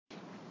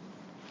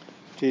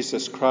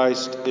Jesus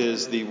Christ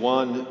is the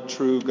one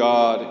true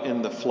God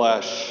in the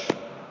flesh.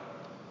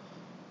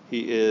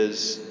 He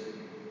is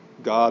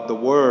God the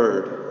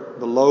Word,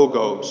 the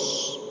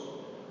Logos.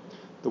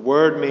 The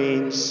Word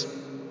means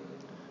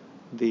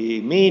the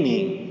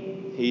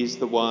meaning. He's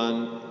the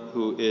one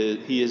who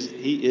is,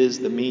 he is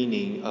the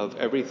meaning of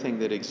everything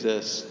that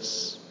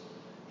exists.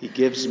 He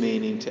gives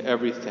meaning to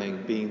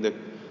everything, being the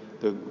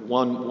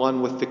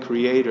one with the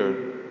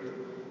Creator.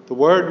 The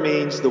Word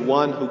means the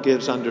one who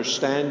gives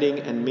understanding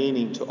and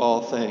meaning to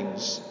all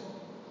things.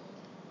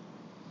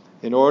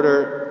 In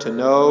order to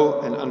know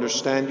and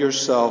understand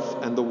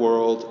yourself and the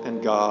world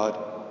and God,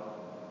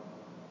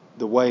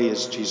 the way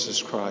is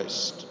Jesus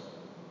Christ.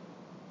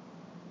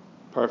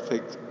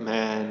 Perfect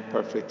man,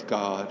 perfect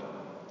God.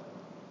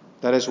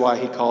 That is why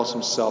he calls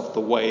himself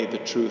the way, the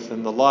truth,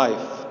 and the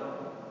life.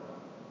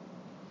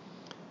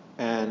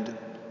 And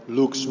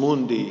Lux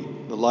Mundi,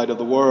 the light of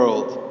the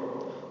world.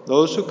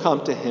 Those who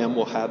come to him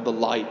will have the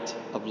light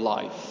of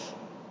life.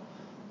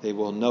 They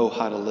will know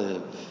how to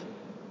live.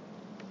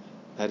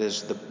 That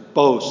is the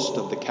boast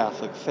of the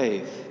Catholic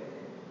faith,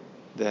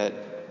 that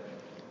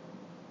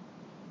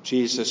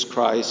Jesus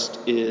Christ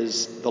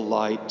is the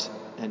light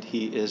and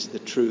he is the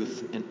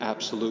truth in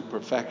absolute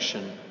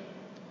perfection.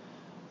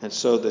 And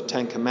so the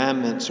Ten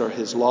Commandments are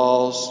his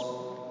laws,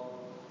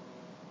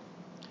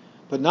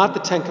 but not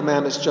the Ten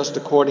Commandments just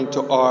according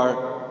to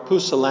our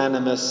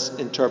pusillanimous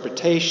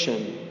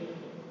interpretation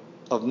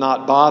of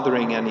not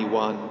bothering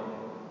anyone,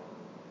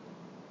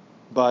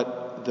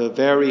 but the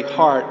very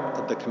heart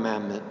of the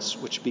commandments,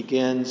 which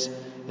begins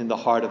in the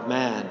heart of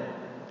man.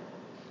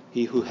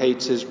 He who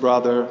hates his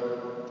brother,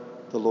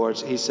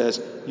 he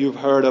says, you've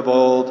heard of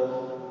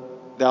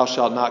old, thou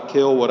shalt not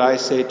kill. What I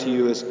say to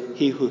you is,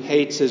 he who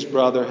hates his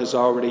brother has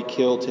already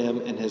killed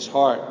him in his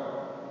heart.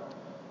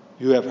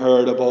 You have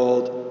heard of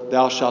old,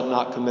 thou shalt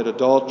not commit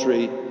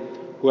adultery.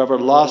 Whoever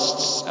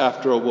lusts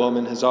after a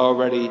woman has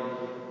already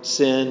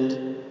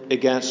sinned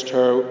against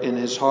her in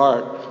his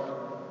heart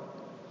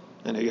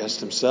and against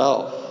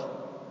himself.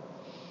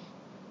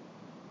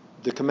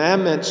 The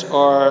commandments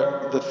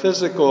are the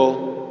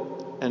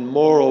physical and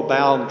moral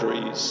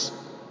boundaries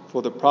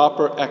for the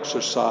proper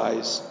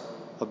exercise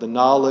of the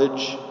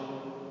knowledge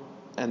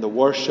and the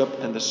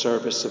worship and the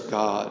service of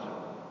God.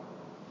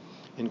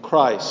 In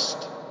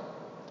Christ,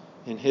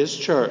 in his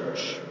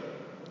church,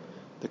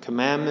 the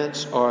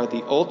commandments are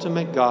the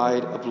ultimate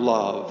guide of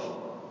love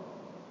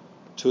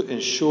to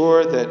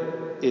ensure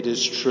that it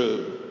is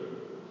true.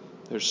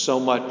 There's so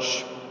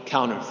much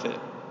counterfeit.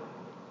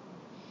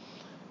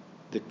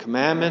 The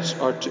commandments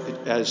are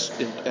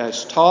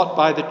as taught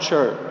by the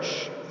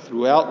church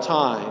throughout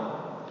time,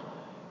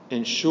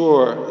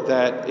 ensure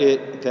that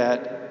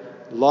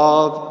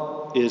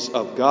love is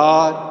of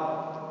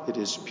God, it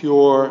is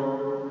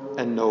pure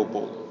and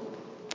noble.